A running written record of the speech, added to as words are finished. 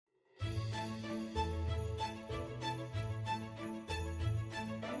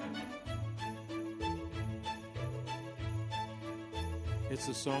It's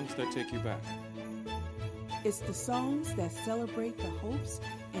the songs that take you back. It's the songs that celebrate the hopes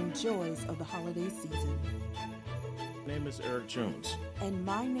and joys of the holiday season. My name is Eric Jones. And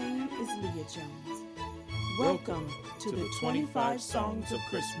my name is Leah Jones. Welcome to the 25 Songs of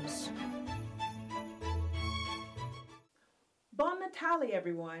Christmas. Bon Natale,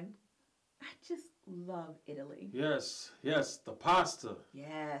 everyone. I just love Italy. Yes, the pasta.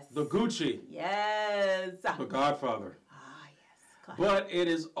 Yes. The Gucci. Yes. The Godfather. Ah, yes. But it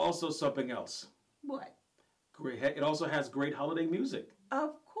is also something else. What? Great. It also has great holiday music.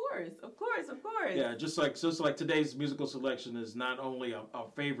 Of course. Yeah, just like today's musical selection is not only a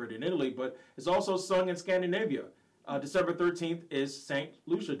favorite in Italy, but it's also sung in Scandinavia. December 13th is St.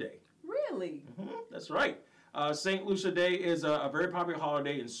 Lucia Day. Really? That's right. St. Lucia Day is a very popular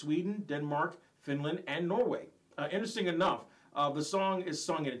holiday in Sweden, Denmark, Finland, and Norway. Interesting enough, the song is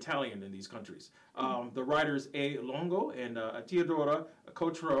sung in Italian in these countries. The writers Longo and Teodoro,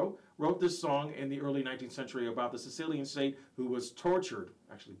 Cottrau, wrote this song in the early 19th century about the Sicilian saint who was tortured,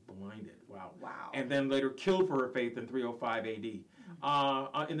 actually blinded, wow, and then later killed for her faith in 305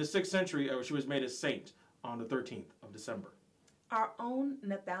 AD. In the 6th century, she was made a saint on the 13th of December. Our own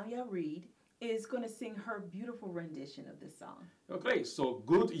Nathania Reid is going to sing her beautiful rendition of this song. Okay, so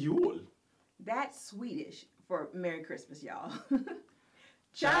good jul. That's Swedish for Merry Christmas, y'all.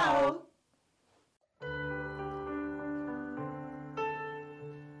 Ciao.